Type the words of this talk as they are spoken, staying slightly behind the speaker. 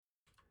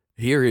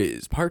Here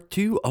is part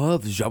 2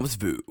 of Jamais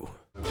Vu.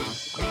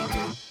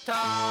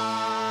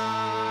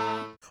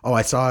 Oh,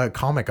 I saw a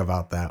comic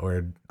about that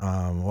where,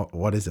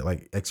 what is it,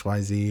 like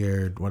XYZ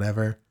or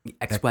whatever?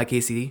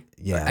 XYKC?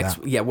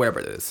 Yeah,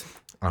 Whatever it is.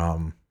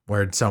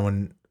 Where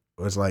someone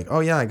was like, oh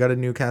yeah, I got a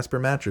new Casper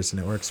mattress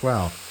and it works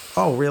well.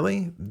 Oh,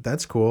 really?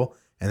 That's cool.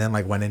 And then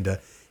went into,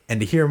 and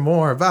to hear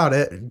more about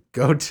it,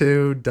 go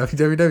to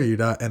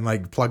www.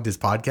 And plugged his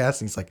podcast.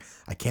 And he's like,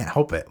 I can't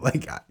help it.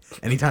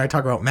 Anytime I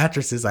talk about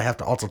mattresses, I have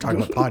to also talk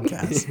about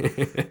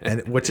podcasts,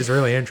 and which is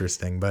really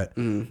interesting. But,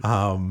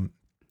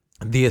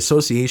 the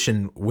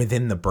association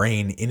within the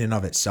brain in and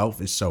of itself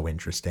is so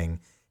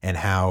interesting, and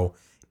how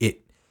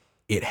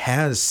it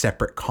has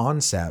separate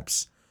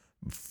concepts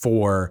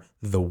for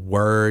the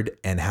word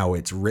and how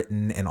it's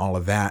written and all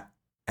of that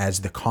as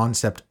the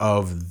concept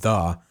of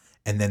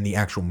and then the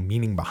actual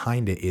meaning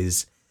behind it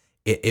is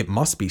it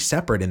must be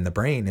separate in the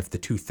brain if the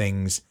two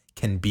things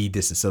can be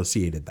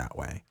disassociated that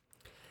way.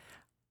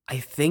 I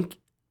think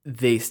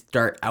they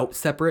start out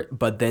separate,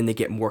 but then they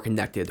get more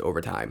connected over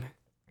time.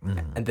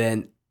 And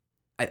then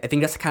I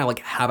think that's kind of like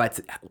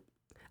habits.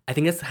 I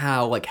think that's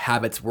how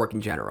habits work in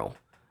general.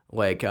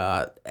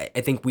 I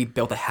think we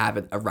built a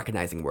habit of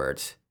recognizing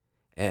words,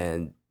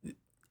 and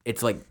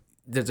it's like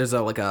there's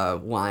a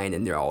line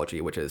in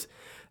neurology, which is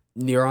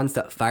neurons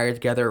that fire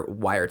together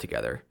wire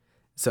together.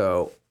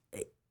 So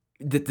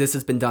this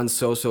has been done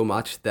so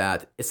much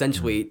that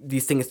essentially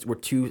these things were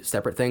two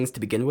separate things to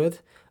begin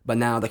with, but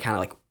now they're kind of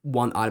like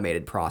one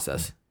automated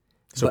process.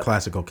 So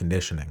classical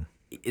conditioning.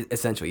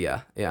 Essentially,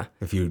 yeah.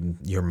 If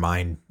your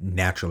mind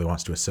naturally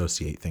wants to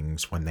associate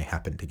things when they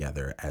happen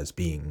together as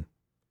being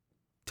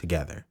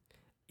together.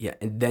 Yeah,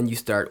 and then you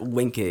start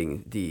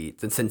linking the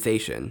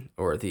sensation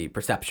or the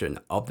perception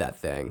of that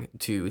thing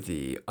to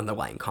the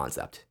underlying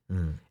concept.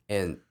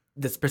 And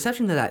this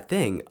perception of that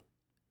thing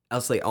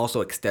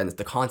also extends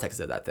the context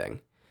of that thing.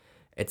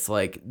 It's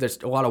like there's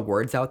a lot of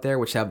words out there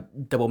which have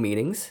double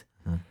meanings.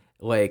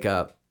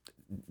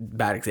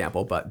 Bad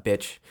example, but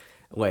bitch.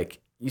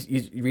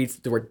 You read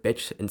the word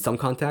bitch in some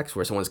context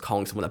where someone's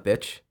calling someone a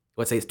bitch.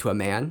 Let's say it's to a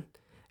man.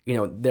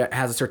 That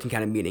has a certain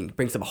kind of meaning. It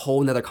brings up a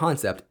whole nother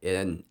concept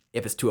in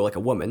if it's to a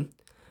woman,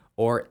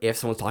 or if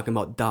someone's talking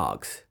about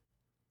dogs.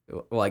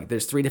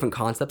 There's three different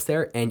concepts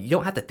there, and you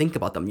don't have to think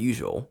about them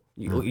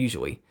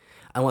usually,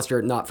 unless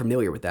you're not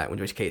familiar with that, in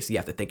which case you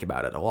have to think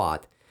about it a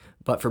lot.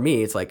 But for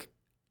me, it's I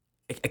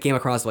came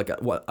across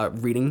a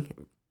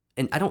reading,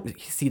 and I don't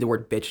see the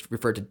word bitch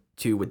referred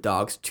to with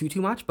dogs too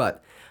much,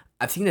 but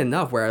I've seen it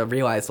enough where I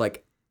realized I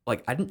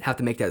didn't have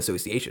to make that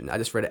association. I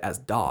just read it as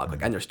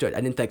dog. I understood.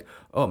 I didn't think,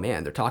 oh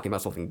man, they're talking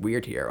about something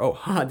weird here.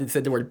 Oh, they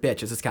said the word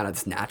bitch. It's just kind of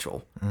just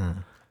natural.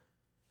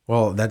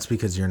 Well, that's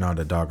because you're not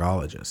a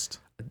dogologist.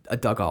 A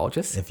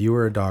dogologist? If you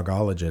were a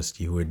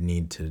dogologist, you would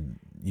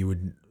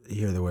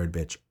hear the word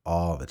bitch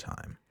all the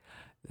time.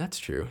 That's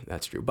true.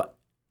 But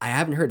I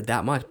haven't heard it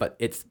that much, but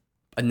it's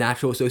a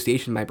natural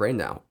association in my brain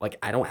now.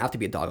 I don't have to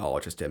be a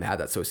dogologist to have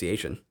that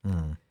association.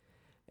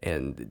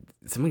 And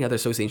so many other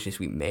associations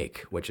we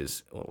make, which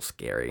is a little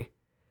scary.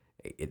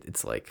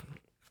 It's like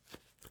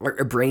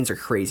our brains are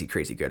crazy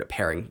good at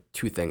pairing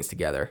two things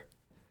together.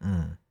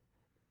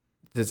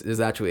 There's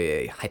actually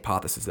a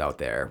hypothesis out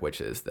there,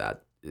 which is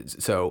that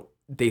so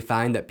they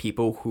find that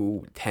people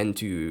who tend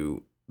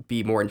to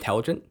be more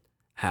intelligent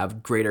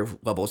have greater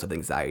levels of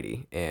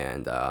anxiety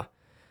and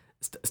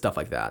stuff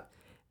like that.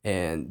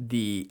 And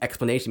the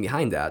explanation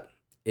behind that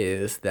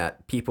is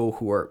that people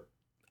who are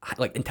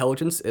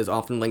intelligence is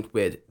often linked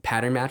with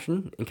pattern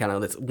matching and kind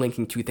of this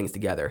linking two things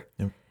together.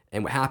 Yep.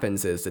 And what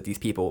happens is that these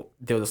people,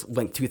 they'll just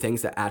link two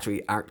things that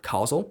actually aren't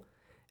causal,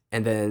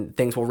 and then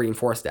things will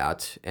reinforce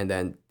that, and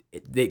then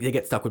they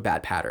get stuck with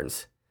bad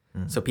patterns.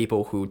 So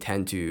people who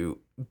tend to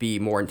be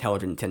more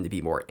intelligent tend to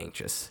be more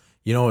anxious.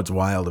 You know what's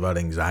wild about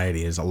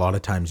anxiety is a lot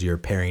of times you're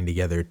pairing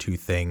together two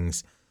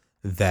things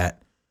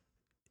that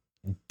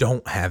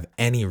don't have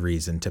any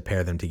reason to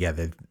pair them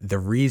together. The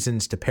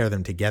reasons to pair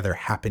them together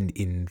happened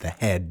in the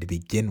head to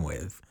begin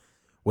with,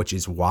 which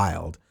is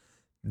wild.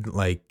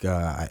 I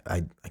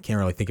can't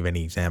really think of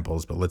any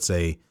examples, but let's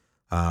say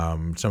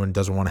someone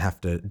doesn't want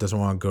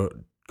to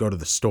go to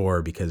the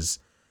store because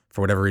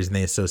for whatever reason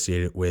they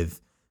associate it with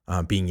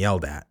being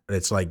yelled at.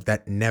 It's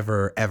that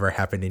never ever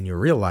happened in your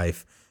real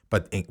life,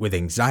 but with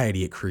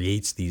anxiety it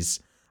creates these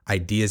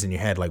ideas in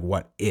your head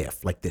what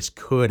if this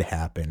could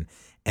happen,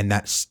 and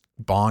that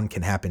bond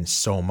can happen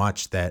so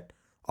much that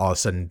all of a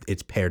sudden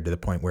it's paired to the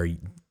point where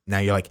now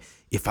you're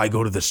if I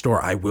go to the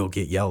store, I will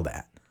get yelled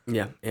at.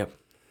 Yeah.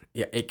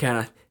 It kind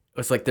of,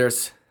 it's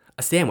there's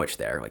a sandwich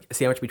there, a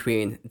sandwich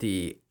between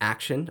the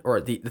action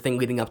or the thing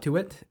leading up to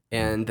it,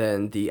 and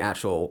then the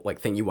actual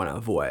thing you want to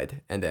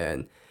avoid. And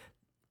then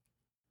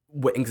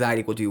what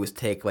anxiety will do is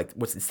take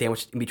what's the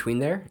sandwich in between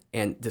there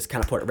and just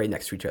kind of put it right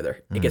next to each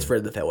other. It gets rid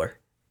of the filler.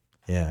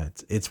 Yeah,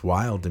 it's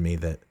wild to me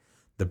that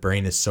the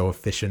brain is so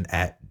efficient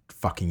at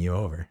fucking you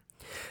over.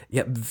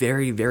 Yeah,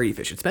 very, very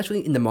efficient,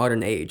 especially in the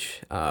modern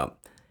age.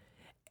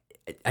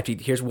 Actually,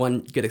 here's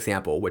one good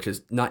example, which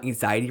is not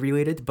anxiety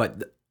related,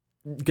 but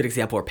good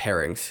example of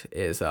pairings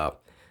is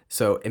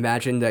So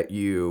imagine that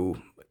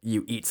you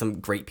eat some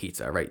great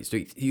pizza, right? So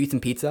you eat some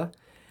pizza,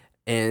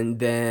 and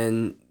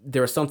then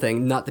there was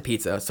something, not the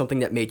pizza, something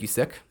that made you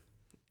sick,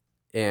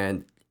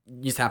 and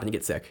you just happen to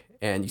get sick,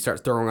 and you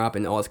start throwing up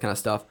and all this kind of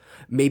stuff.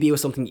 Maybe it was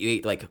something you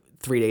ate like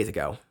 3 days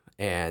ago,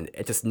 and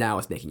it just now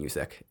is making you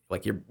sick.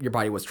 Like your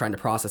body was trying to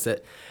process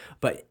it,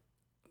 but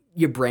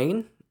your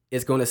brain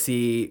is going to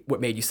see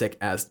what made you sick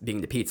as being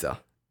the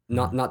pizza,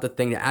 not the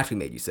thing that actually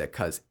made you sick,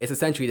 because it's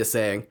essentially just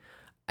saying,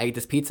 I ate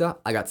this pizza,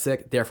 I got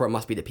sick, therefore it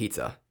must be the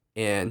pizza.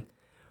 And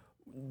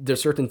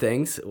there's certain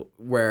things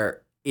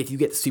where if you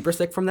get super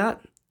sick from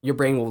that, your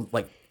brain will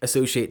like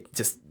associate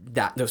just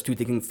those two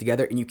things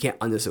together, and you can't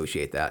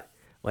unassociate that.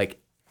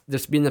 Like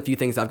there's been a few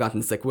things I've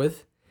gotten sick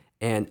with,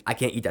 and I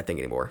can't eat that thing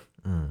anymore.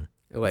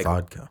 Like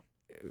Vodka.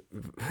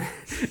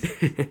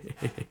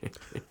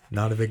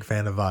 Not a big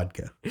fan of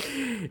vodka.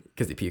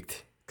 Because you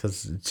puked.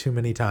 Because too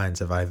many times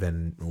have I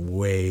been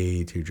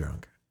way too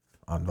drunk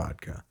on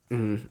vodka.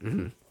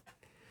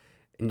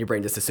 And your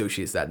brain just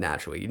associates that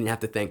naturally. You didn't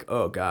have to think,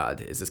 oh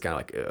God, is this kind of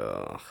like,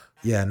 ugh.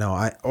 Yeah, no,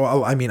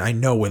 I mean, I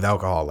know with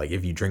alcohol, like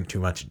if you drink too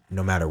much,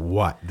 no matter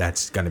what,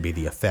 that's going to be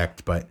the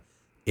effect. But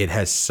it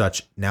has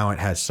such a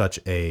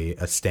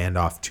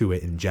standoff to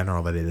it in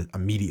general that it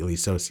immediately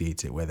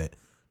associates it with it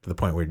to the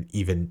point where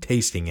even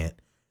tasting it,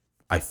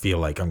 I feel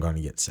like I'm going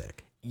to get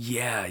sick.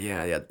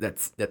 Yeah.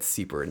 That's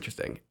super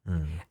interesting.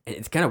 And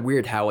it's kind of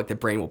weird how like the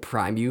brain will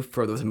prime you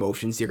for those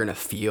emotions you're gonna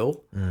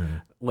feel,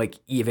 like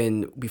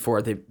even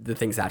before the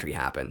things actually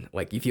happen.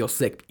 Like you feel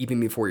sick even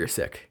before you're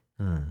sick.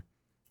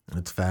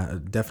 It's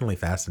definitely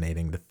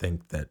fascinating to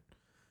think that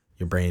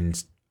your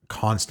brain's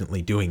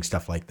constantly doing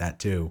stuff like that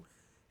too,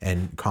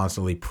 and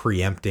constantly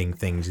preempting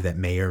things that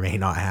may or may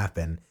not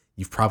happen.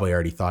 You've probably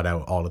already thought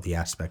out all of the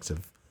aspects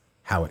of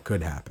how it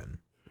could happen.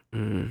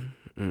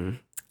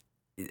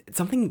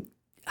 Something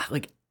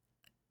like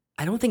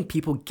I don't think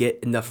people get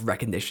enough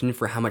recognition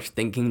for how much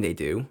thinking they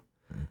do.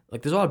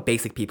 Like there's a lot of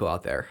basic people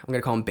out there. I'm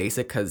gonna call them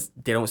basic because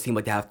they don't seem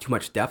like they have too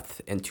much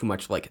depth and too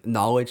much like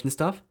knowledge and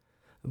stuff.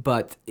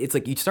 But it's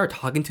like you start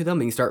talking to them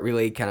and you start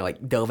really kind of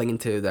like delving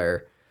into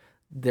their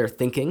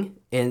thinking,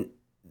 and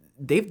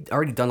they've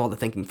already done all the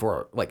thinking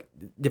for like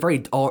they've already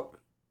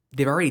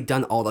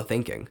done all the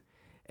thinking,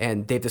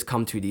 and they've just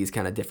come to these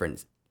kind of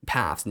different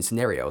paths and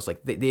scenarios.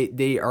 Like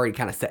they already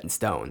kind of set in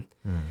stone.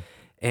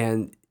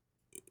 And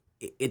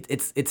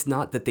it's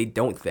not that they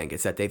don't think,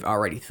 it's that they've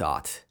already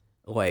thought.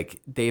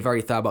 Like they've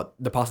already thought about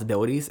the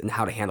possibilities and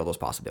how to handle those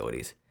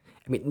possibilities.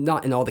 I mean,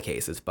 not in all the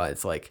cases, but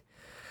it's like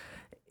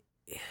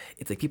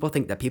people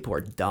think that people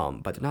are dumb,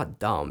 but they're not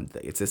dumb.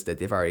 It's just that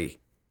they've already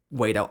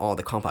weighed out all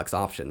the complex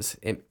options,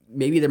 and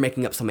maybe they're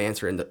making up some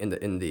answer in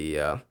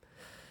the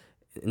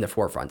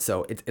forefront.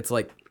 So it's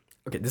like,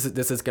 okay,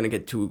 this is gonna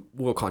get too a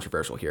little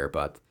controversial here,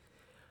 but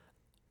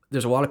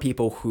there's a lot of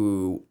people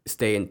who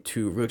stay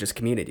into religious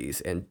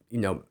communities, and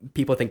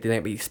people think they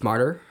might be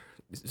smarter,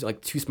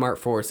 like too smart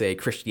for, say,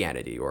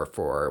 Christianity or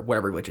for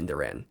whatever religion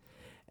they're in,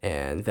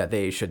 and that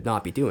they should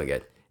not be doing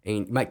it.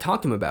 And you might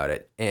talk to them about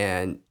it,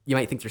 and you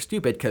might think they're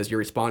stupid because you're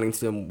responding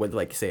to them with,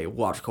 like, say,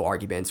 logical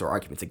arguments or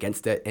arguments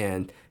against it,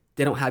 and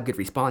they don't have good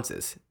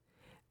responses.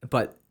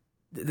 But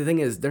the thing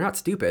is, they're not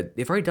stupid.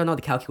 They've already done all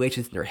the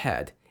calculations in their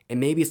head,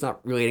 and maybe it's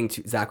not relating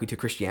exactly to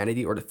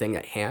Christianity or the thing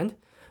at hand,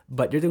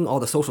 but they're doing all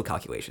the social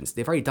calculations.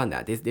 They've already done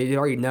that. They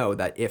already know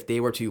that if they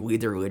were to lead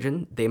their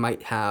religion, they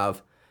might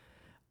have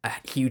a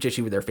huge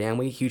issue with their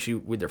family, huge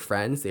issue with their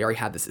friends. They already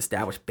have this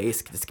established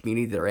base, this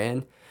community they're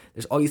in.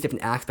 There's all these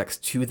different aspects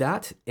to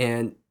that,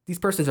 and these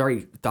persons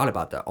already thought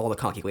about that, all the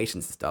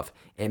calculations and stuff,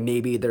 and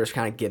maybe they're just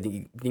kind of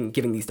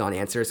giving these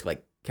non-answers,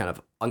 like kind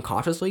of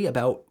unconsciously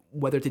about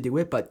whether to do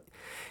it. But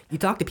you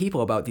talk to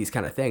people about these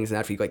kind of things and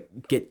actually like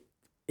get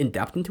in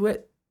depth into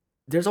it,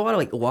 there's a lot of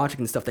like logic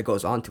and stuff that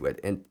goes on to it,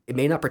 and it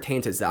may not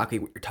pertain to exactly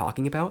what you're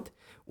talking about,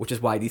 which is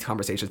why these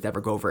conversations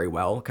never go very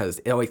well, because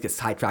it always gets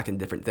sidetracked in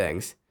different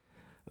things.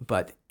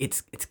 But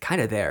it's kind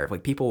of there.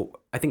 Like people,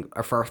 I think,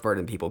 are far further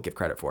than people give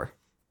credit for.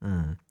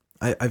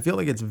 I feel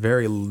like it's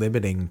very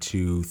limiting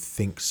to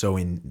think so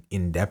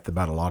in depth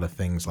about a lot of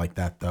things like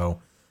that,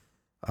 though.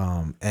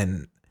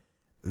 And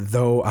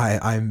though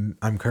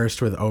I'm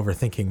cursed with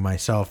overthinking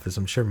myself, as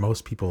I'm sure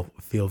most people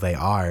feel they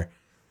are,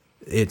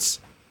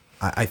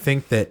 I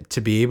think that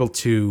to be able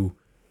to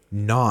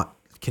not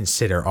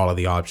consider all of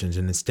the options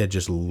and instead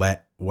just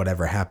let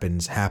whatever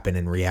happens happen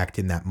and react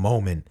in that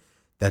moment,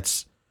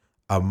 that's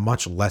a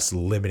much less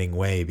limiting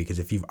way, because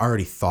if you've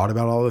already thought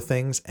about all the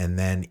things and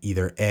then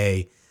either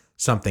A,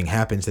 something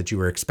happens that you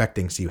were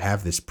expecting, so you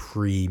have this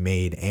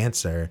pre-made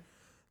answer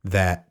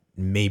that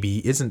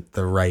maybe isn't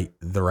the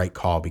right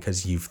call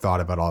because you've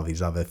thought about all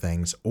these other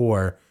things,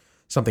 or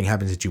something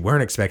happens that you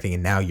weren't expecting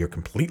and now you're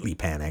completely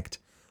panicked.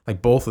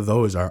 Like both of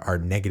those are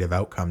negative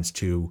outcomes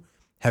to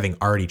having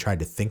already tried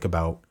to think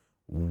about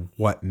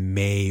what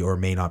may or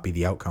may not be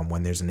the outcome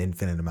when there's an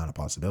infinite amount of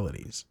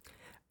possibilities.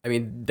 I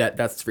mean,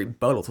 that's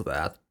rebuttal to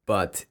that,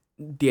 but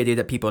the idea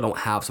that people don't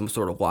have some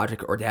sort of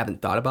logic or they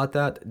haven't thought about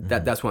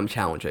that's what I'm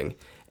challenging.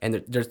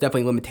 And there's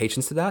definitely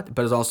limitations to that,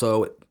 but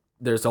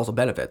there's also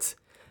benefits,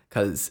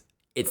 because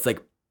it's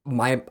like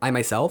I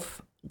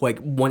myself, like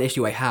one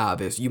issue I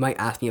have is you might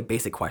ask me a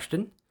basic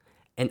question,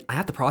 and I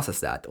have to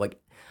process that.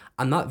 Like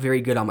I'm not very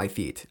good on my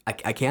feet. I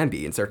can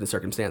be in certain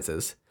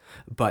circumstances,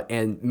 but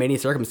in many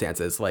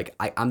circumstances, like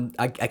I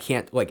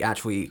can't like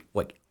actually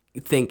like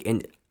think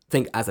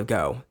as I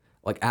go.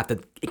 Like I have to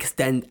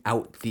extend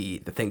out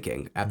the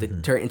thinking. I have to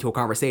turn it into a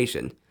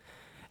conversation.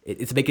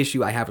 It's a big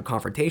issue I have with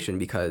confrontation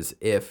because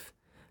if,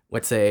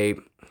 let's say,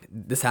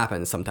 this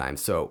happens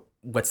sometimes. So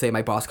let's say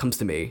my boss comes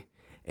to me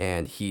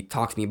and he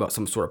talks to me about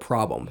some sort of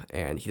problem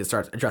and he just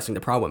starts addressing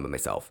the problem with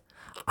myself.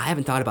 I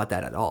haven't thought about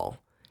that at all.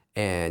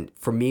 And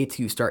for me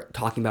to start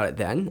talking about it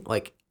then,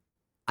 like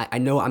I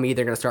know I'm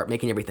either going to start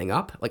making everything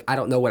up. Like I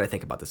don't know what I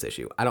think about this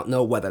issue. I don't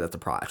know whether that's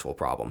a actual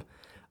problem.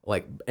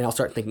 Like, and I'll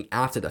start thinking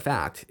after the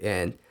fact.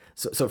 And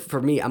so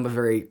for me, I'm a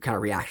very kind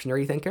of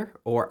reactionary thinker,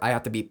 or I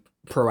have to be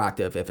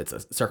proactive if it's a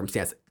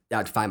circumstance that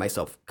I'd find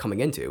myself coming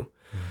into.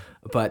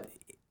 But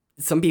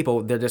some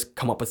people, they're just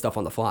come up with stuff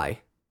on the fly.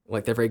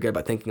 Like they're very good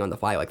about thinking on the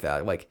fly like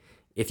that. Like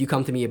if you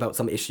come to me about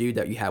some issue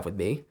that you have with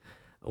me,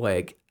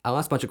 like I'll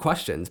ask a bunch of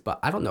questions, but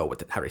I don't know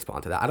how to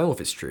respond to that. I don't know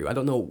if it's true. I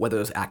don't know whether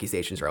those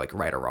accusations are like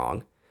right or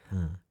wrong,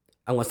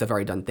 unless I've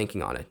already done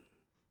thinking on it.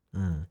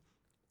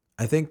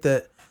 I think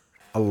that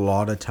a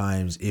lot of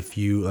times if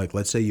you like,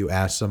 let's say you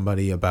ask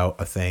somebody about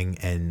a thing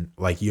and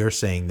like you're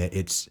saying that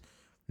it's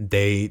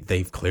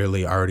they've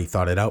clearly already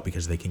thought it out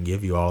because they can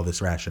give you all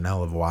this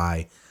rationale of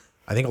why.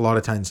 I think a lot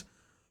of times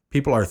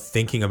people are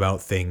thinking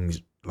about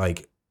things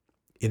like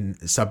in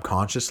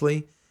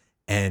subconsciously,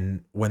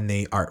 and when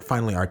they are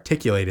finally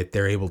articulate it,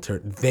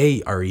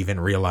 they are even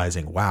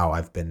realizing, wow,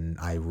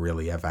 I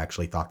really have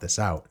actually thought this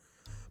out.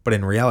 But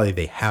in reality,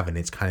 they haven't.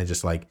 It's kind of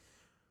just like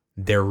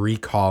they're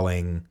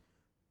recalling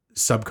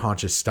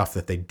subconscious stuff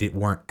that they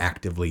weren't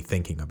actively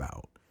thinking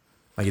about.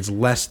 Like it's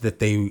less that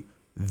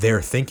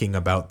they're thinking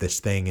about this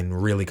thing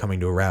and really coming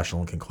to a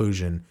rational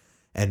conclusion,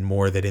 and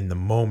more that in the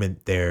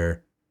moment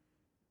they're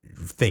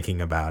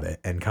thinking about it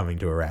and coming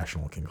to a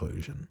rational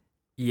conclusion.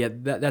 Yeah,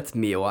 that's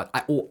me a lot.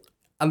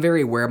 I'm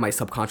very aware of my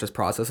subconscious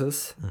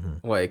processes.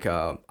 Like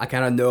I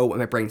kind of know what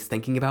my brain's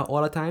thinking about a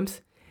lot of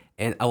times,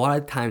 and a lot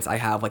of times I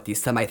have like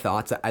these semi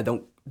thoughts that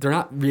they're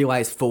not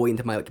realized fully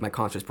into my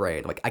conscious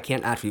brain. Like I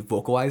can't actually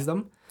vocalize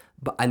them,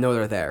 but I know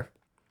they're there.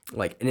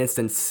 Like an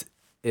instance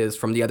is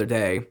from the other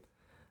day.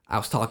 I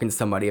was talking to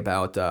somebody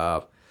about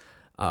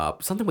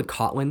something with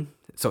Kotlin.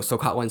 So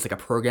Kotlin's like a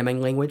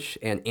programming language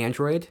and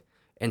Android,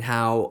 and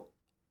how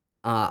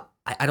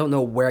I don't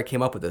know where I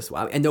came up with this.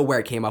 I know where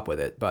I came up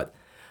with it, but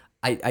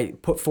I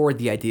put forward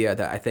the idea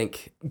that I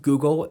think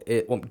Google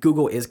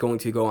is going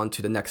to go on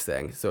to the next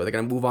thing. So they're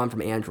going to move on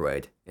from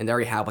Android, and they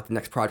already have like the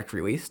next project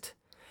released.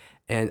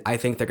 And I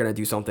think they're going to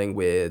do something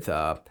with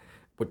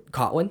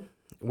Kotlin,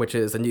 which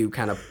is a new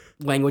kind of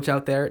language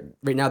out there.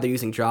 Right now they're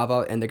using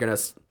Java, and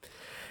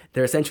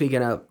they're essentially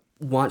going to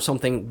launch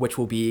something which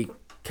will be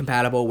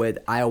compatible with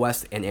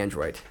iOS and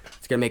Android.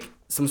 It's going to make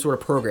some sort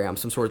of program,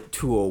 some sort of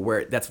tool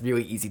where that's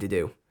really easy to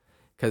do,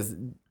 because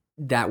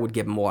that would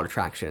give them a lot of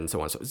traction and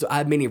so on. So I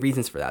have many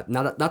reasons for that.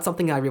 Not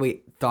something I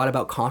really thought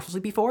about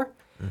consciously before,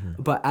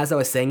 but as I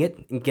was saying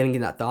it and getting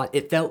in that thought,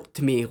 it felt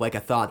to me like a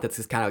thought that's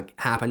just kind of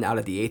happened out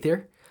of the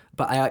aether.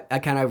 But I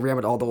kind of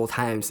remembered all the little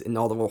times and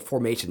all the little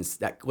formations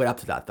that led up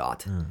to that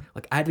thought.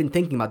 Like I had been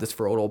thinking about this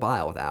for a little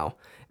while now,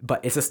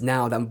 but it's just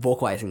now that I'm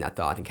vocalizing that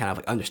thought and kind of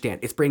like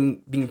understand it's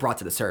being brought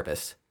to the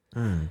surface.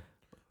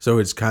 So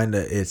it's kind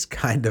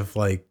of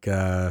like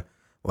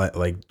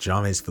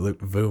Jamais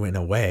Vu in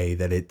a way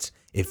that it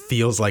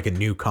feels like a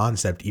new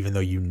concept, even though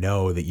you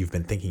know that you've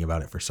been thinking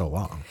about it for so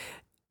long.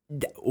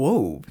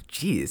 Whoa,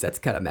 geez, that's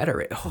kind of meta.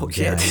 Right? Oh,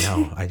 yeah, shit. I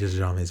know. I just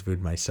Jamais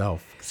Vu'd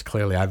myself because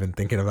clearly I've been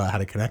thinking about how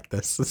to connect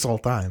this whole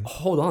time.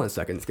 Hold on a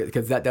second,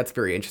 because that's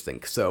very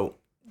interesting. So,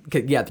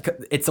 yeah,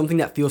 it's something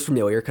that feels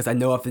familiar because I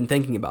know I've been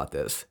thinking about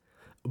this,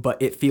 but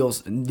it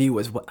feels new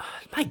as well.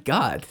 My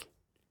God.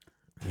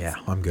 Yeah,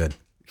 I'm good.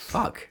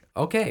 Fuck.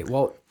 Okay,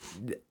 well,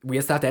 we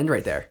just have to end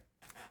right there.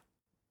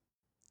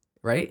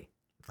 Right?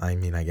 I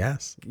mean, I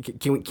guess.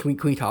 Can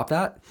we top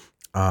that?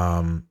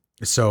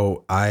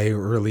 So I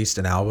released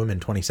an album in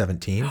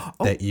 2017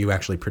 that you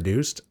actually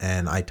produced,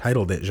 and I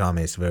titled it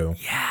Jamais Vu.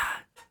 Yeah.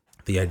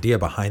 The idea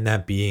behind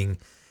that being,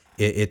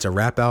 it's a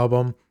rap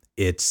album.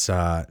 It's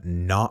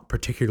not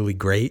particularly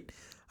great,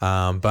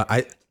 but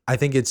I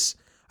think it's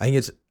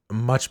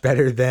much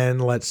better than,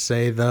 let's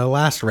say, the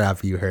last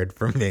rap you heard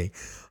from me,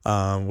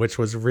 which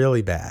was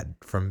really bad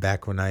from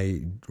back when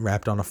I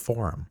rapped on a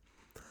forum.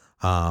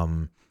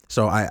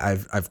 So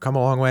I've come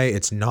a long way.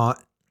 It's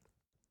not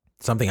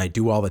something I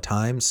do all the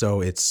time,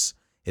 so it's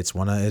just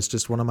one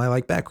of my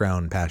like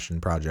background passion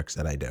projects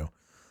that I do.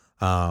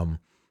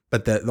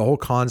 But the whole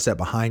concept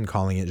behind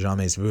calling it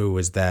Jamais Vu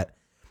is that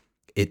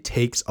it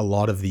takes a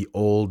lot of the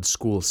old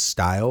school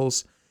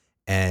styles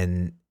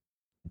and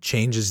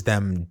changes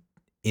them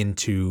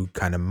into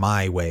kind of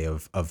my way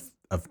of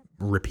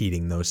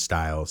repeating those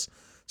styles.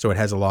 So it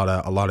has a lot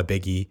of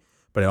Biggie,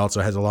 but it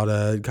also has a lot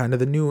of kind of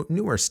the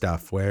newer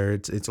stuff where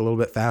it's a little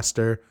bit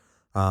faster.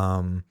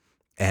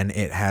 and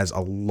it has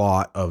a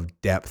lot of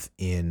depth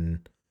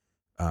in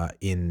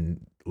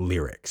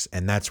lyrics,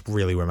 and that's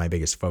really where my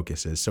biggest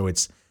focus is. So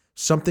it's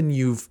something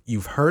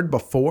you've heard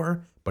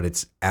before, but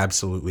it's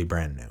absolutely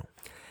brand new.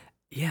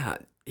 Yeah,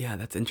 yeah,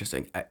 that's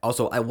interesting.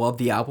 I love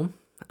the album.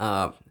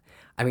 I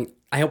mean,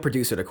 I help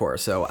produce it, of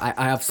course, so I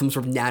have some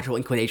sort of natural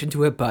inclination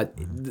to it. But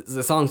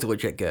the songs are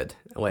legit good.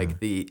 Like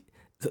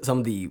some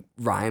of the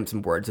rhymes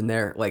and words in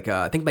there. Like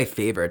I think my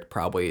favorite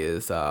probably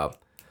is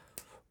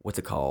what's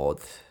it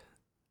called?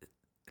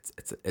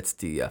 It's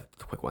the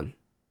quick one.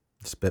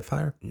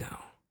 Spitfire, No,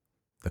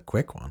 the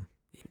quick one.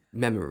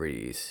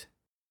 Memories.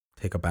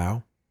 Take a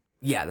bow.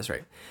 Yeah, that's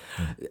right.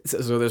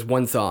 So there's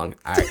one song.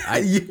 I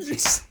You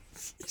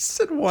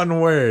said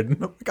one word. I'm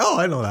like, oh,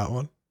 I know that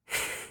one.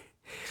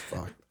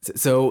 Fuck.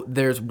 So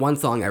there's one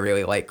song I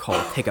really like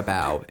called "Take a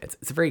Bow."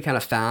 It's very kind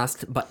of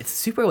fast, but it's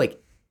super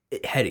like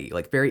heady,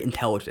 like very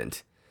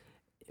intelligent.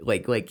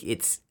 Like I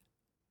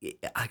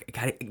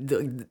got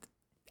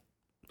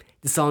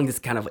the song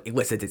just kind of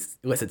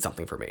elicits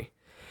something for me,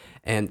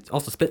 and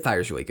also Spitfire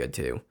is really good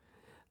too.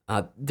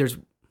 There's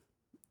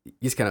you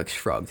just kind of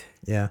shrugged.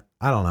 Yeah,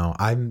 I don't know.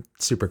 I'm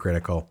super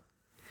critical.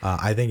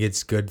 I think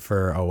it's good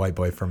for a white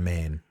boy from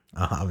Maine,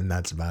 and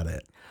that's about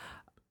it.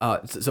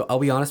 So I'll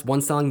be honest.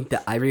 One song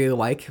that I really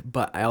like,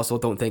 but I also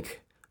don't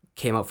think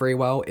came out very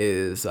well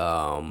is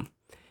I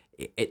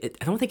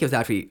don't think it was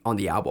actually on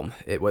the album.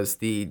 It was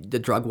the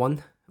drug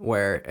one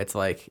where it's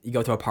like you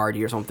go to a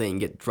party or something and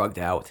get drugged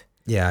out.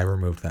 Yeah, I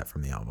removed that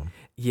from the album.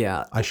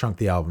 Yeah, I shrunk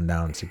the album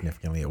down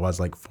significantly. It was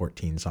like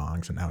 14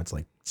 songs, and now it's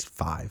like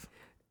 5.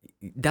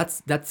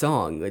 that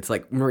song. It's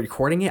like when we were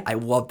recording it, I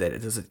loved it.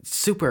 It was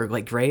super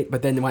like great.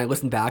 But then when I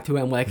listened back to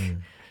it, I'm like,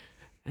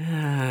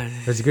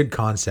 It's a good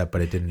concept,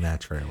 but it didn't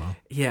match very well.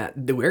 yeah,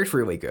 the lyrics were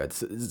really good.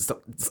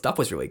 Stuff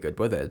was really good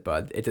with it,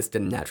 but it just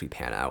didn't naturally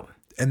pan out.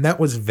 And that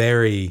was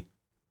very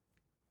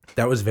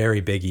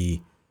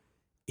Biggie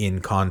in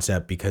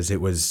concept, because it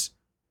was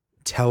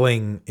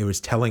telling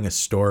a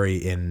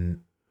story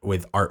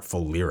with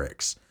artful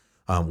lyrics,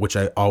 which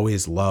I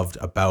always loved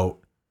about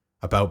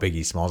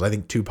Biggie Smalls. I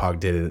think Tupac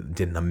did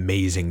an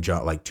amazing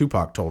job. Like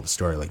Tupac told the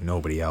story like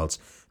nobody else.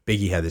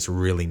 Biggie had this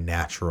really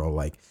natural,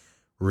 like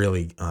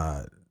really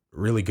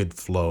good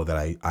flow that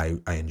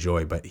I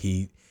enjoy. But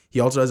he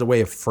also has a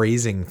way of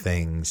phrasing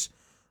things.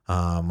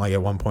 Like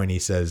at one point he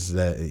says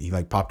that he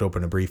like popped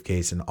open a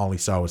briefcase and all he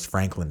saw was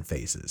Franklin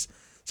faces.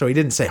 So he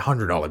didn't say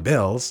 $100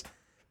 bills,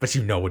 but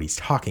you know what he's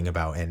talking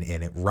about, and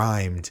it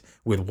rhymed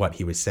with what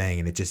he was saying,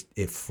 and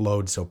it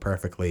flowed so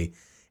perfectly,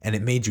 and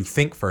it made you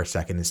think for a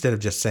second. Instead of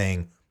just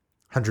saying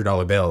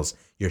 $100 bills,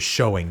 you're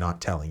showing,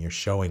 not telling. You're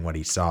showing what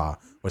he saw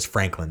was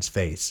Franklin's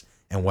face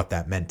and what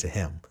that meant to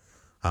him,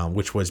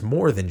 which was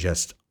more than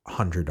just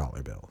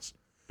 $100 bills.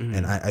 Mm-hmm.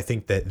 And I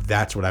think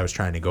that's what I was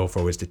trying to go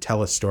for, was to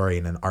tell a story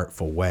in an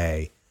artful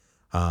way.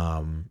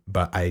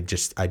 But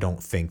I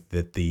don't think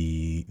that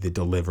the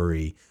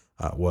delivery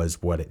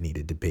was what it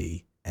needed to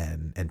be,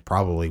 and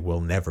probably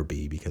will never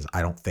be, because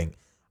I don't think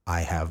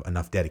I have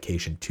enough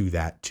dedication to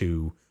that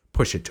to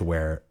push it to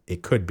where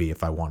it could be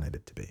if I wanted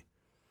it to be.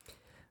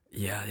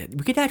 Yeah,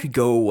 we could actually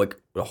go like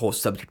a whole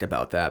subject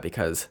about that,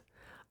 because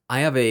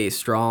I have a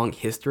strong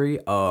history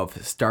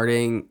of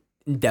starting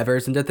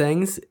endeavors into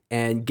things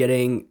and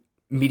getting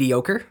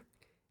mediocre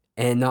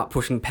and not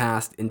pushing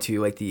past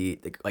into like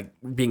like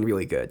being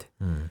really good.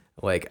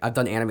 Like I've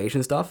done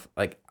animation stuff.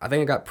 Like I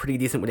think I got pretty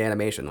decent with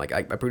animation. Like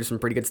I produced some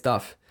pretty good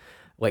stuff,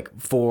 like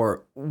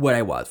for what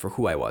I was, for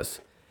who I was.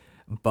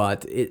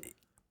 But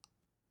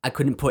I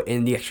couldn't put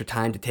in the extra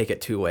time to take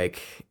it to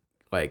like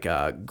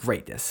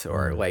greatness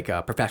or like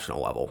a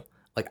professional level.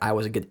 Like I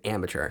was a good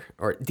amateur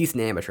or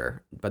decent amateur,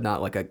 but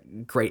not like a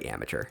great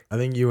amateur. I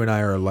think you and I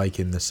are alike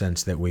in the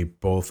sense that we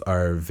both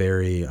are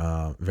very,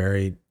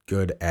 very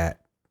good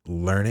at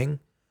learning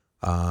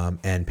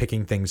and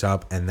picking things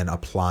up and then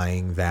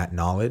applying that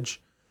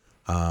knowledge.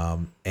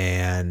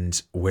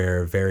 And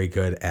we're very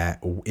good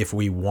at, if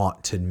we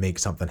want to make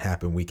something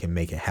happen, we can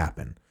make it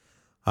happen.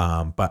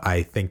 But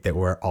I think that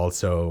we're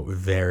also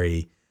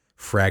very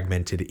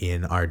fragmented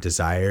in our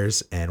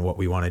desires and what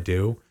we want to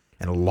do.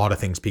 And a lot of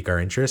things pique our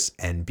interest.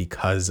 And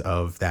because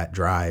of that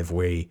drive,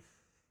 we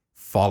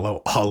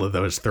follow all of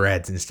those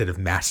threads instead of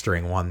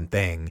mastering one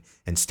thing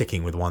and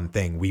sticking with one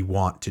thing. We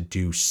want to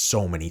do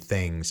so many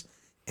things,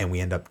 and we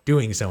end up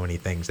doing so many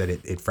things that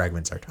it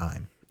fragments our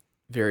time.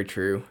 Very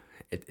true.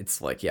 It's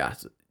like, yeah,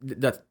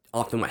 that's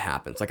often what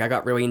happens. Like I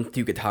got really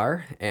into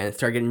guitar and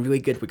started getting really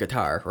good with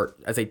guitar, or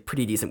I say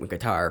pretty decent with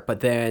guitar.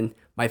 But then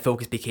my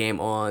focus became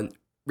on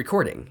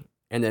recording.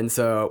 And then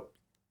so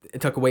it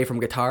took away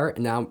from guitar,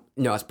 and now,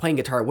 I was playing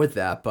guitar with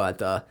that,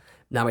 but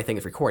now my thing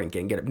is recording,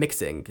 getting good at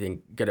mixing,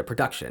 getting good at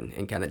production,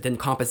 and kind of then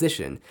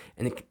composition.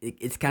 And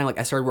it's kind of like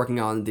I started working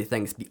on the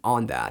things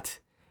beyond that,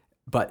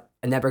 but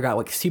I never got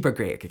like super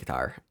great at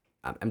guitar.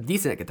 I'm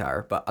decent at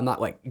guitar, but I'm not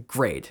like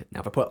great.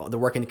 Now, if I put the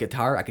work into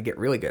guitar, I could get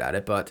really good at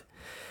it. But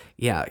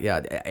yeah,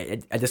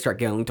 I just start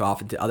going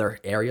off into other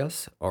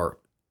areas, or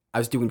I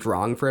was doing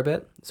drawing for a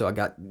bit, so I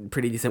got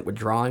pretty decent with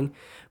drawing.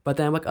 But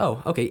then I'm like,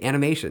 oh, okay,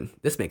 animation.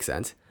 This makes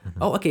sense.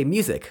 Oh, okay,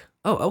 music.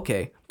 Oh,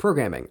 okay,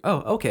 programming.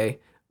 Oh, okay,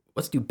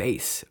 let's do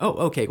bass. Oh,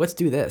 okay, let's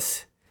do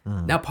this.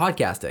 Now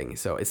podcasting.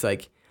 So it's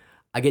like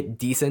I get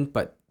decent,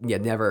 but yeah,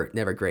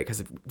 never great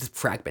because it's just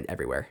fragment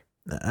everywhere.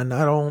 And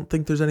I don't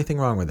think there's anything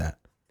wrong with that.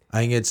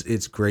 I think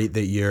it's great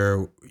that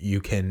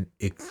you can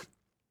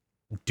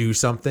do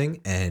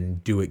something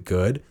and do it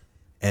good,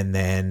 and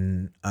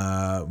then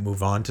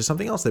move on to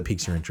something else that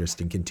piques your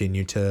interest and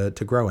continue to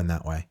grow in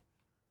that way.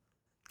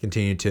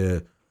 Continue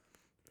to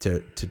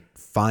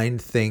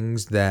find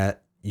things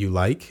that you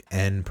like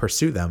and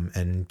pursue them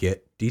and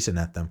get decent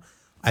at them.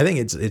 I think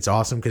it's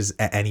awesome because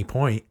at any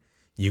point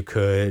you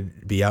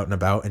could be out and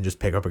about and just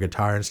pick up a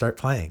guitar and start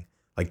playing.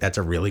 Like that's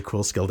a really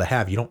cool skill to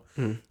have. You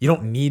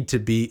don't need to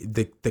be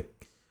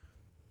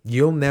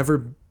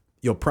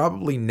you'll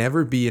probably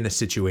never be in a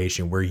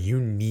situation where you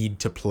need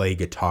to play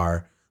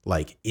guitar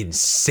like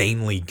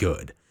insanely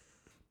good.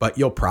 But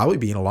you'll probably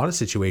be in a lot of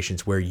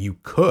situations where you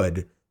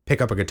could pick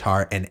up a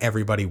guitar and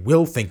everybody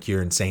will think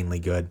you're insanely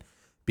good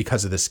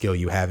because of the skill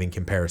you have in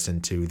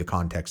comparison to the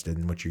context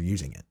in which you're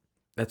using it.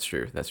 That's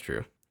true.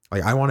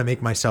 Like I want to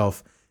make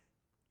myself,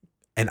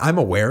 and I'm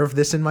aware of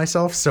this in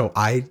myself, so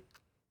I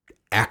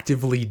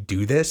actively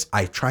do this.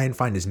 I try and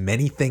find as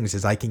many things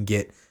as I can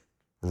get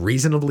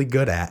reasonably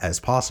good at as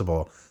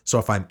possible. So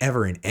if I'm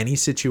ever in any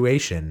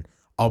situation,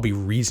 I'll be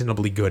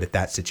reasonably good at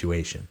that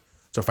situation.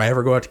 So if I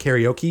ever go out to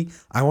karaoke,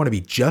 I want to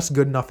be just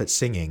good enough at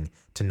singing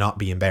to not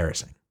be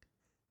embarrassing.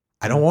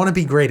 I don't want to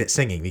be great at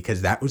singing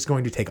because that was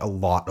going to take a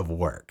lot of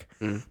work.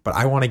 But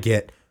I want to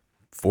get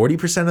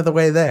 40% of the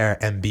way there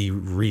and be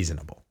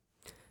reasonable.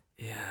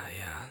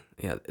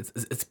 Yeah.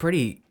 It's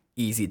pretty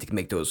easy to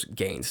make those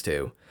gains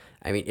too.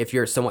 I mean, if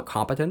you're somewhat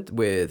competent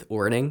with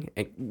learning,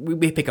 and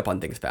we pick up on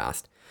things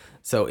fast.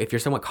 So if you're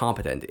somewhat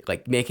competent,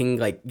 like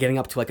getting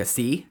up to like a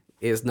C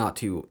is not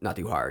too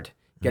hard.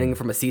 Getting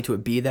from a C to a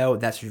B though,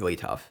 that's really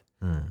tough.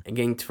 And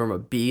getting from a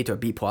B to a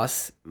B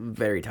plus,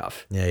 very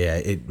tough. Yeah.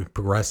 It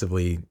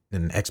progressively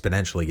and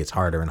exponentially gets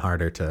harder and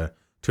harder to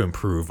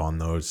improve on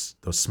those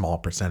small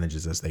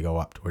percentages as they go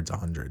up towards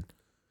 100.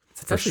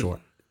 For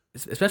sure.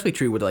 It's especially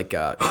true with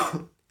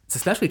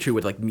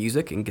like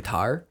music and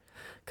guitar,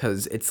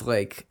 because it's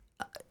like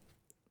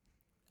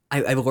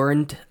I've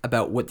learned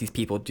about what these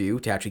people do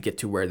to actually get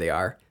to where they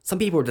are. Some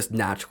people are just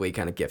naturally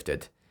kind of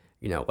gifted,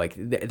 like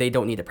they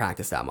don't need to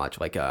practice that much.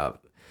 Like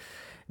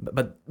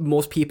but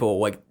most people,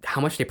 like how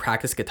much they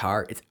practice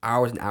guitar, it's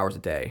hours and hours a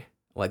day.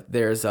 Like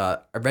there's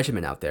a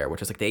regimen out there,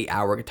 which is like the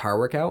 8-hour guitar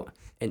workout.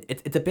 And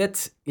it's a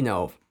bit,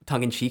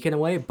 tongue in cheek in a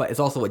way, but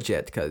it's also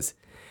legit because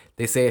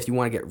they say if you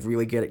want to get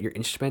really good at your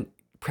instrument,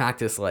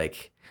 practice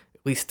like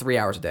at least 3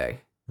 hours a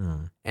day.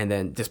 And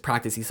then just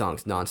practice these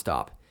songs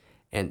nonstop.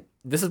 And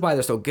this is why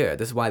they're so good.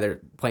 This is why they're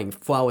playing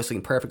flawlessly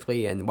and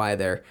perfectly, and why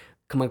they're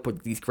coming up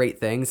with these great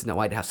things, and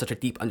why they have such a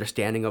deep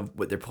understanding of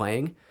what they're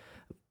playing.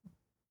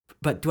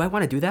 But do I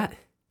want to do that?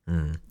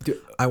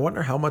 I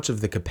wonder how much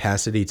of the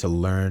capacity to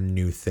learn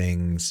new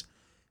things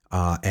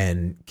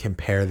and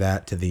compare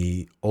that to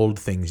the old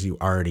things you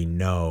already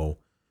know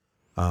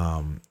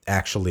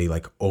actually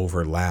like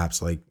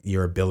overlaps, like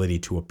your ability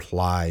to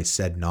apply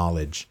said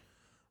knowledge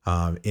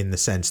in the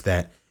sense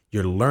that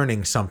you're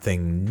learning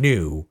something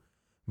new,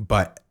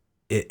 but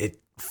it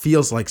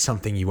feels like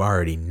something you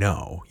already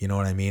know. You know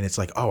what I mean? It's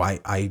like, oh,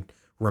 I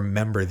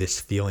remember this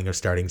feeling of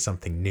starting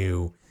something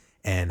new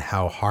and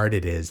how hard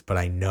it is, but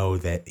I know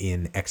that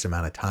in X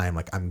amount of time,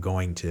 like I'm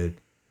going to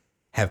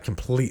have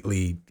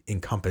completely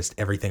encompassed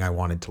everything I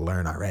wanted to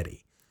learn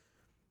already.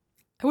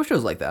 I wish it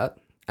was like that.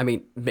 I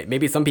mean,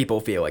 maybe some people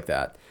feel like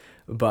that,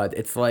 but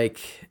it's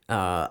like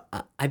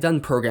I've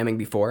done programming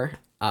before.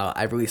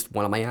 I've released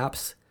one of my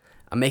apps.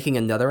 I'm making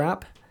another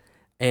app,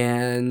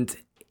 and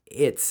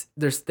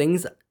there's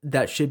things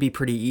that should be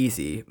pretty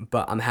easy,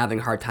 but I'm having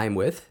a hard time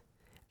with,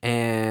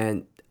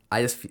 and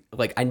I just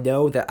like I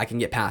know that I can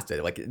get past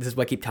it. Like this is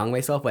what I keep telling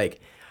myself.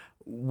 Like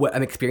what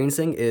I'm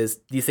experiencing is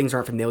these things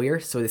aren't familiar,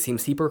 so they seem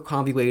super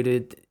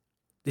convoluted.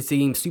 They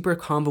seem super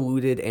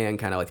convoluted and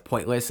kind of like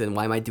pointless. And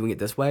why am I doing it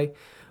this way?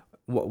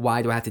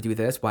 Why do I have to do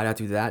this? Why do I have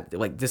to do that?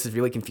 Like this is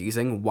really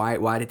confusing.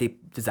 Why did they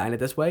design it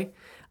this way?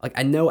 Like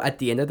I know at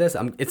the end of this,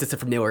 it's just a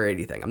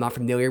familiarity thing. I'm not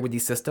familiar with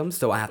these systems,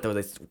 so I have to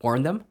like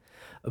learn them.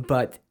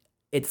 But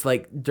it's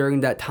like during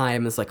that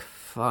time, it's like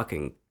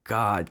fucking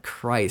God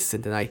Christ,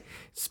 and then I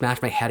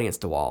smash my head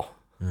against the wall.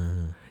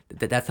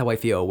 That's how I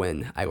feel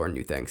when I learn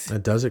new things.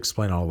 It does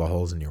explain all the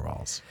holes in your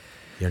walls.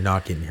 You're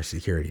not getting your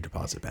security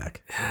deposit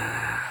back.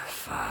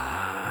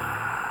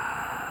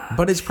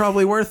 But it's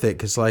probably worth it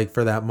because, like,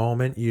 for that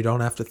moment, you don't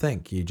have to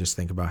think. You just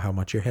think about how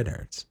much your head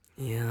hurts.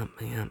 Yeah.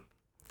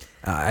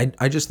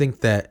 I just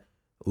think that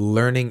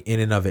learning in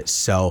and of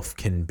itself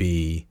can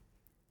be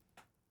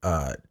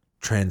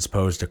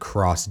transposed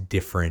across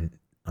different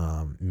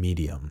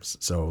mediums.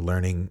 So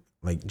learning,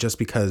 like, just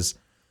because,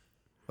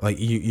 like,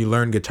 you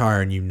learn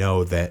guitar and you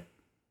know that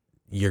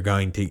you're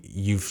going to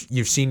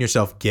you've seen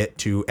yourself get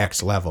to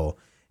X level,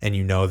 and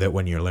you know that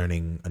when you're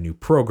learning a new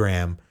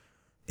program,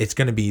 it's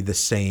going to be the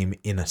same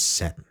in a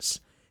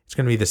sense. It's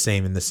going to be the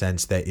same in the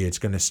sense that it's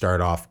going to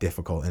start off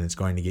difficult and it's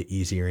going to get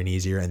easier and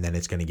easier, and then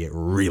it's going to get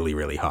really,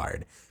 really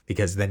hard,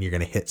 because then you're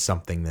going to hit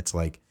something that's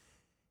like,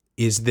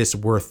 is this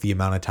worth the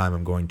amount of time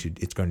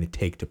it's going to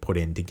take to put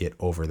in to get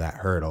over that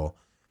hurdle?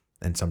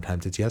 And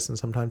sometimes it's yes, and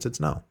sometimes it's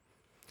no.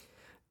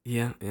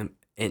 Yeah, and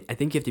I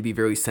think you have to be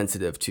very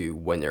sensitive to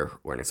when you're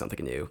learning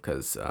something new,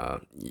 because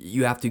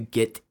you have to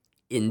get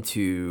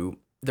into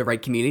the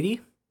right community,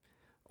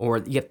 or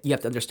you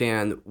have to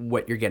understand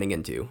what you're getting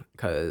into.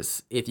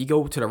 Because if you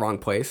go to the wrong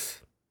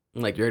place,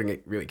 like, you're gonna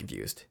get really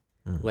confused.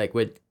 Like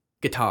with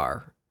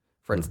guitar,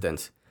 for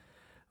instance,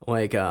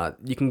 like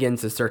you can get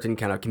into certain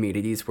kind of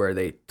communities where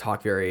they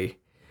talk very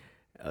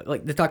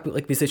like they talk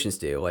like musicians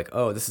do, like,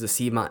 oh, this is a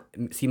C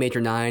major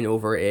 9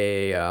 over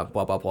a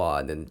blah blah blah,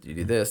 and then you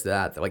do this,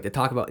 that. Like, they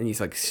talk about in these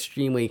like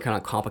extremely kind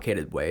of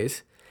complicated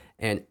ways,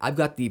 and I've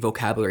got the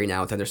vocabulary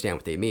now to understand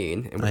what they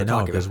mean. And what I they're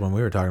know, because when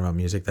we were talking about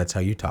music, that's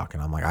how you talk,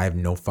 and I'm like, I have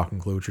no fucking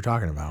clue what you're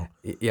talking about.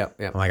 Yep.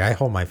 I'm like, I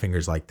hold my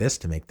fingers like this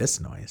to make this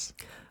noise.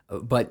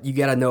 But you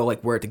gotta know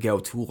like where to go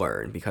to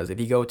learn, because if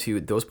you go to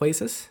those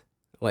places,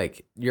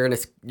 like, you're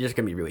just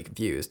gonna be really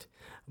confused.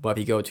 But if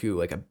you go to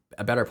like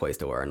a better place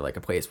to learn, like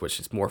a place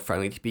which is more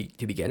friendly to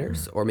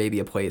beginners, or maybe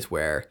a place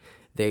where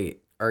they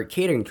are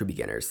catering to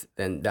beginners,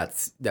 then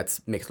that's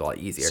makes it a lot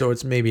easier. So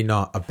it's maybe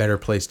not a better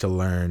place to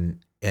learn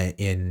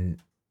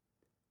in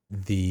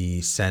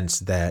the sense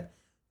that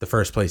the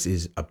first place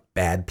is a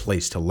bad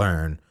place to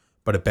learn,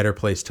 but a better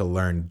place to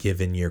learn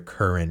given your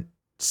current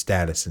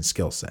status and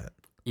skill set.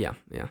 Yeah.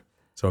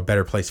 So a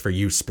better place for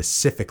you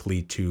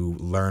specifically to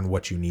learn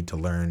what you need to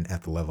learn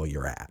at the level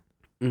you're at.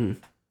 Mm-hmm.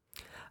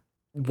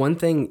 One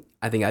thing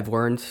I think I've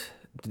learned,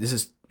 this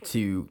is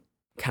to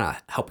kind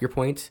of help your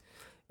point,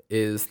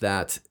 is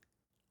that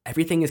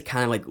everything is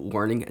kind of like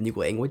learning a new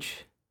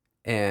language,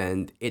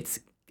 and it's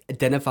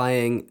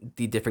identifying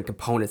the different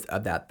components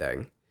of that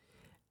thing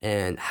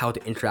and how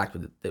to interact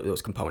with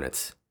those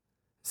components.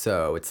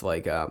 So it's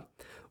like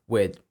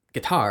with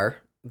guitar,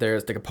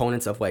 there's the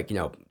components of, like,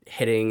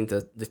 hitting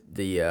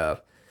the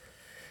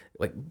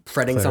like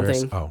fretting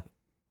Claris. something. Oh,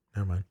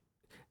 never mind.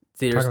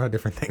 There's Talking about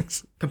different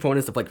things.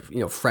 components of, like,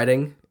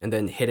 fretting and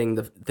then hitting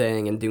the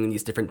thing and doing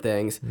these different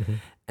things. Mm-hmm.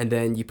 And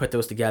then you put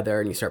those together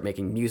and you start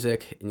making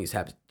music, and you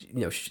have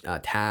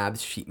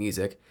tabs, sheet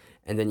music,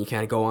 and then you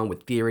kind of go on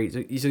with theory. So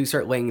you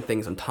start laying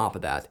things on top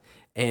of that.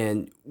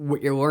 And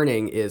what you're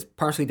learning is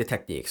partially the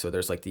technique. So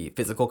there's like the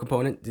physical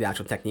component, the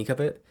actual technique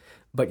of it,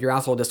 but you're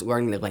also just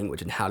learning the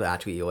language and how to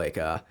actually like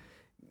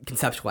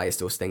conceptualize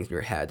those things in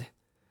your head.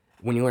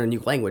 When you learn a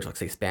new language, like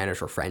say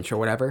Spanish or French or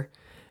whatever,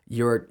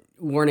 you're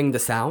learning the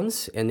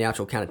sounds and the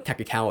actual kind of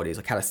technicalities,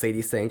 like how to say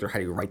these things or how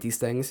to write these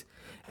things.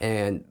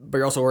 But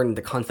you're also learning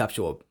the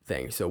conceptual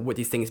things. So what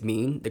these things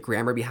mean, the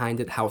grammar behind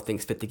it, how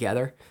things fit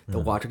together, the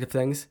logic of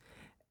things.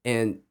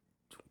 And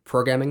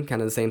programming,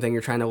 kind of the same thing.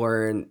 You're trying to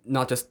learn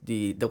not just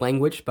the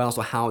language, but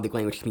also how the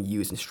language can be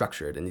used and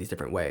structured in these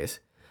different ways.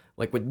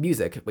 Like with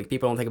music, like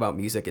people don't think about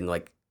music and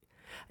like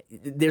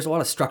there's a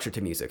lot of structure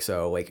to music.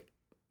 So like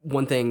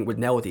one thing with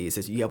melodies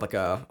is you have like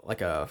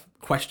a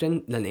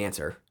question and then an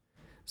answer.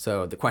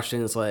 So the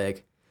question is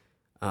like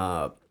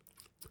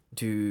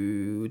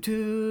do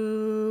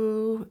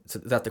do. So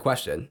that's the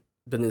question.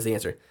 Then there's the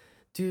answer.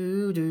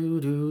 Do do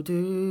do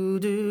do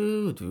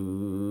do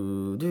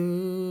do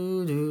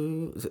do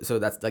do. So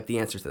that's like the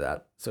answer to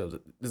that. So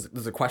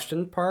there's a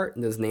question part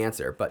and there's an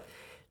answer, but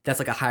that's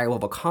like a higher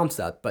level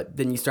concept. But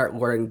then you start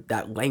learning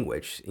that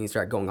language and you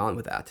start going on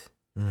with that.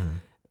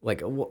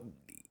 Like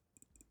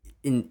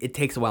it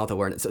takes a while to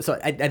learn it. So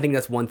I think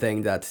that's one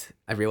thing that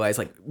I realized.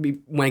 Like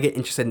when I get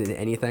interested in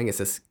anything, it's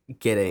just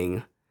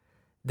getting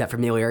that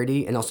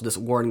familiarity and also just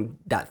learning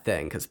that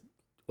thing. Because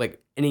like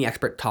any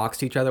expert talks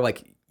to each other,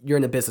 like you're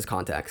in a business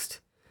context.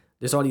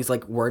 There's all these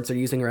like words they're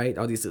using, right?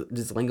 All these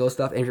this lingo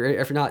stuff. And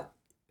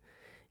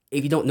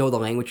if you don't know the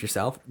language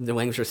yourself, the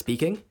language they're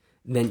speaking,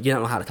 then you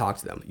don't know how to talk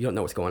to them. You don't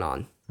know what's going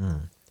on.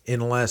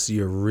 Unless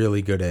you're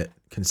really good at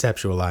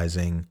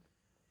conceptualizing,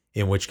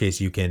 in which case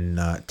you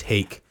can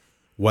take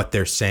what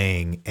they're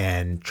saying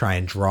and try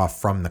and draw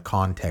from the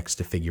context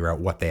to figure out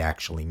what they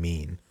actually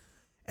mean.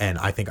 And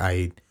I think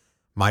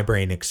my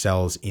brain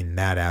excels in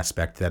that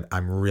aspect, that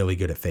I'm really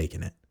good at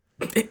faking it.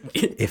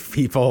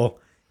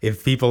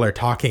 If people are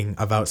talking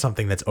about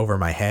something that's over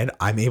my head,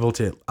 I'm able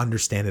to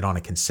understand it on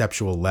a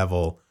conceptual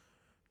level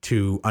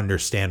to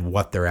understand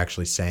what they're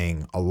actually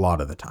saying a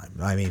lot of the time.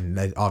 I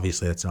mean,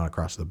 obviously that's not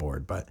across the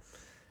board, but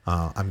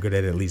I'm good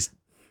at least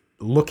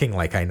looking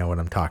like I know what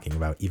I'm talking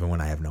about, even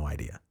when I have no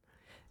idea.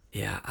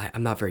 Yeah,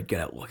 I'm not very good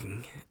at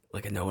looking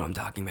like I know what I'm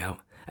talking about.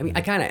 I mean,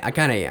 I kind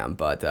of am,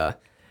 but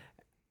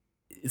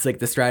it's like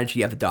the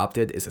strategy I've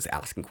adopted is just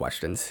asking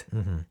questions.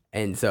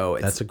 And so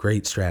That's a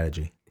great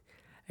strategy.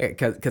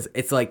 Because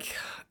it's like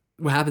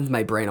what happens in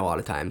my brain a lot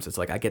of times. It's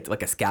like I get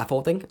like a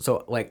scaffolding.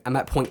 So like I'm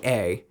at point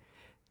A,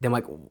 then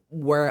like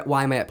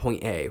why am I at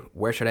point A?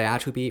 Where should I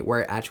actually be?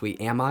 Where actually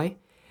am I?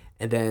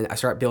 And then I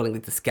start building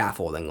like the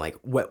scaffolding, like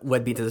what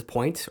would be to this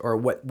point, or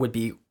what would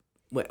be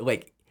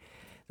like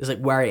there's like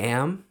where I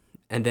am,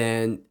 and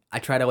then I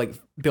try to like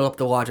build up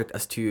the logic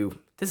as to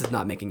this is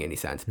not making any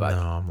sense. But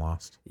no, I'm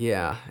lost.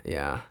 Yeah.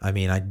 I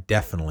mean, I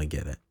definitely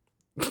get it.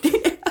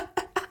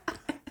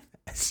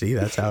 See,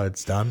 that's how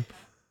it's done.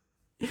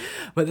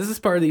 But this is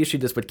part of the issue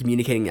just with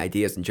communicating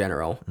ideas in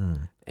general.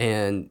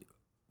 And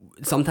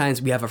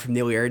sometimes we have a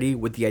familiarity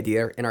with the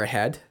idea in our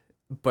head,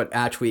 but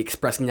actually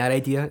expressing that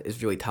idea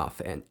is really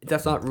tough. And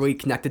that's not really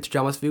connected to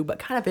Jamais Vu, but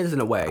kind of is in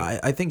a way.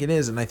 I think it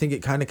is. And I think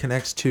it kind of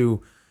connects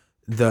to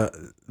the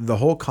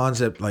whole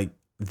concept like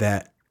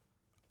that.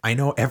 I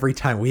know every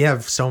time we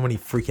have so many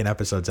freaking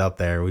episodes out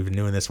there. We've been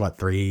doing this,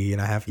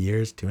 3.5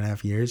 years,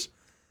 2.5 years?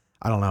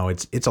 I don't know.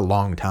 It's a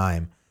long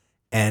time.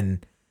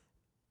 And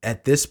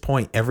at this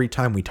point, every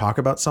time we talk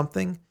about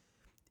something,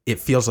 it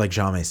feels like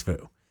Jamais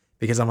Vu.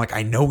 Because I'm like,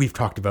 I know we've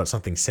talked about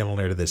something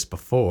similar to this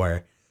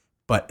before,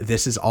 but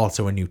this is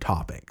also a new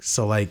topic.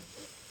 So like,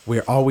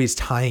 we're always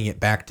tying it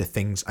back to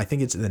things. I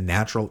think it's the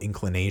natural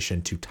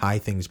inclination to tie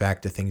things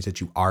back to things that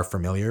you are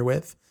familiar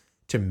with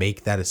to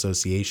make that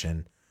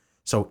association.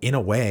 So in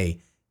a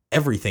way,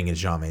 everything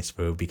is Jamais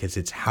Vu because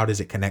it's how does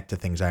it connect to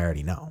things I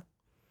already know?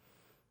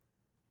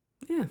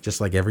 Yeah. Just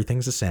like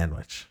everything's a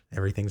sandwich.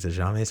 Everything's a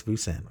Jamais Vu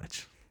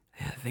sandwich.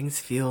 Yeah, things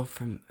feel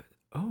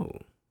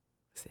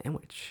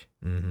sandwich.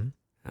 Mm-hmm.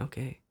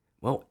 Okay.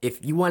 Well,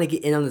 if you want to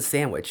get in on the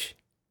sandwich,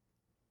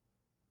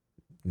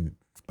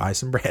 buy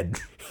some bread.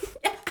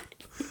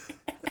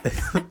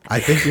 I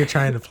think you're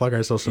trying to plug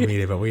our social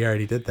media, but we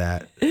already did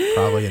that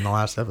probably in the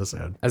last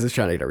episode. I was just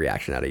trying to get a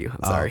reaction out of you.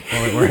 I'm sorry.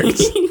 Well, it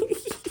works.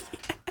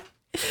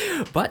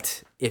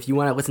 But if you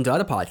want to listen to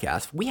other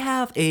podcasts, we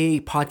have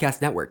a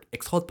podcast network.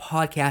 It's called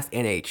Podcast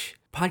NH.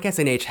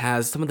 Podcast NH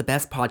has some of the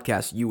best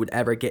podcasts you would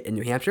ever get in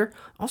New Hampshire.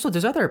 Also,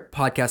 there's other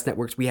podcast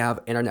networks we have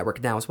in our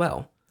network now as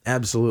well.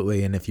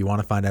 Absolutely. And if you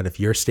want to find out if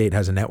your state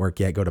has a network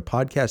yet, go to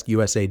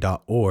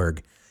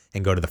podcastusa.org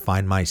and go to the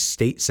Find My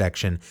State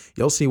section.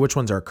 You'll see which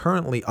ones are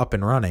currently up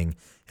and running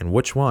and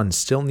which ones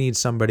still need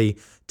somebody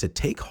to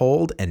take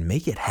hold and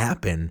make it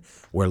happen.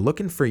 We're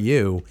looking for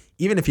you.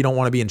 Even if you don't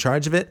want to be in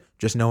charge of it,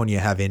 just knowing you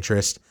have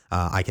interest,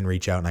 I can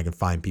reach out and I can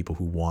find people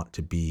who want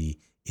to be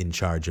in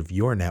charge of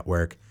your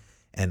network.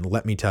 And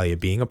let me tell you,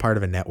 being a part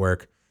of a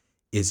network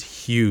is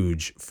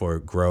huge for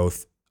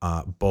growth,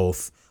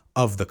 both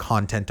of the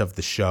content of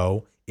the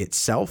show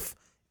itself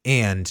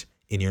and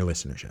in your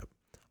listenership.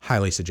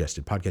 Highly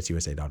suggested,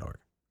 podcastusa.org.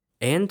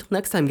 And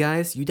next time,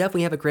 guys, you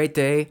definitely have a great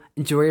day.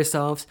 Enjoy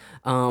yourselves.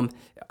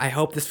 I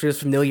hope this feels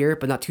familiar,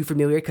 but not too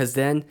familiar, because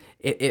then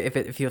if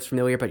it feels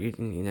familiar, but you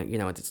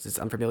know it's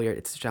unfamiliar,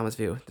 it's Jamais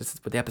Vu. This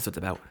is what the episode's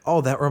about.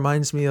 Oh, that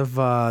reminds me of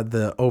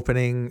the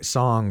opening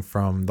song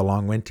from The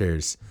Long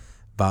Winters,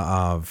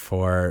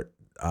 for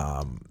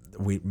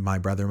My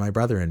Brother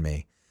and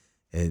Me.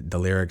 The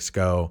lyrics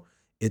go,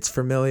 "It's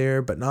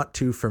familiar, but not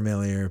too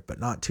familiar, but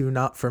not too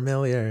not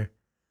familiar."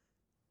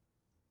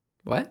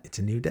 What? It's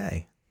a new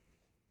day.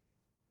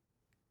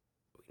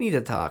 We need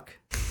to talk.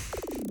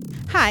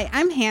 Hi,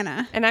 I'm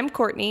Hannah. And I'm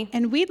Courtney.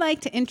 And we'd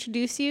like to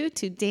introduce you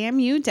to Damn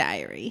You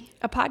Diary,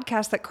 a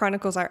podcast that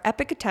chronicles our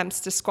epic attempts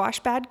to squash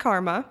bad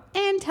karma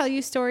and tell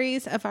you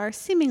stories of our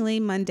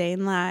seemingly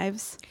mundane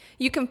lives.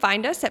 You can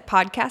find us at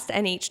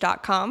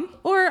podcastnh.com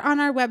or on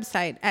our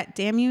website at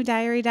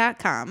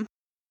damnyoudiary.com.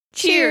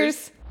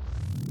 Cheers!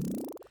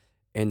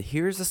 And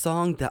here's a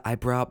song that I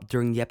brought up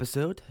during the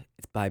episode.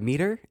 It's by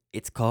Meter.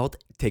 It's called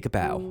Take a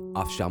Bow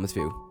off Jamais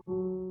Vu.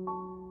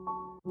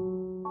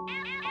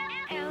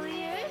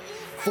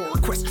 For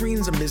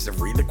equestrians of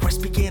misery, the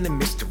quest began in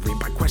mystery.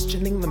 By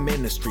questioning the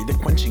ministry, the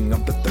quenching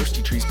of the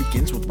thirsty trees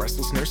begins with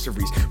restless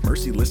nurseries.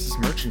 Merciless is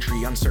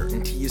merchantry,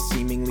 uncertainty is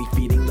seemingly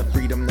feeding the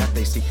freedom that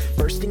they seek.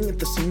 Bursting at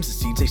the seams of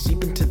seeds, they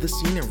seep into the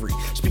scenery.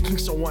 Speaking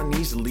so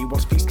uneasily,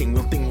 whilst feasting,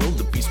 wilting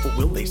wildebeest. What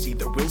will they see?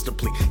 Their wills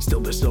deplete.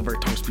 Still their silver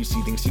tongues be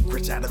seething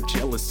secrets out of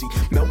jealousy.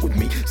 Melt with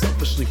me,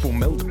 selfishly full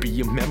meld to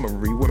be a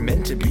memory. We're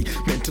meant to be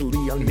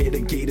mentally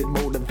unmitigated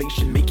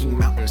motivation, making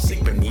mountains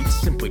sink beneath.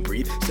 Simply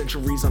breathe,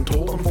 centuries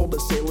untold unfold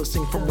as sailors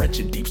sing from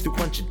wretched deeps through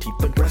clenched teeth.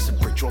 Aggressive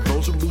preach, while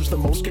those who lose the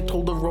most get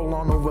told to roll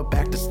on over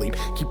back to sleep.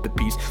 Keep the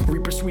peace,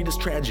 reaper sweetest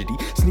tragedy.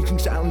 Sneaking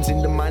silence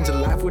into minds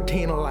alive with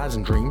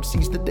tantalizing dreams.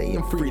 Seize the day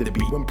and free the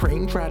beat. When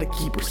praying, try to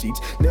keep receipts.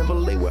 Never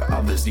lay where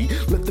others eat.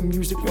 Let the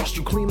music wash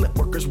you clean. Let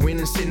workers win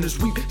and sinners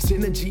weep.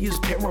 Synergy is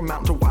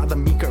paramount to why the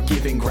meek are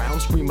giving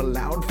ground. Scream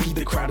aloud, feed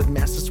the crowded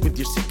masses with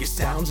your sickest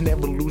sounds.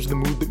 Never lose the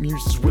mood that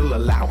muses will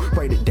allow.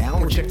 Write it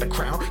down, reject the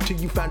crown till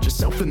you found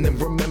yourself, and then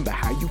remember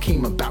how you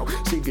came about.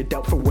 Save your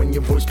doubt for when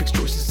your voice picks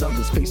choices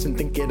others face and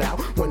think it out.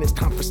 When it's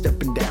time for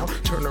stepping down,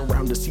 turn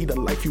around to see the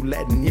life you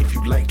led, and if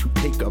you'd like to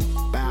take a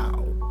bow.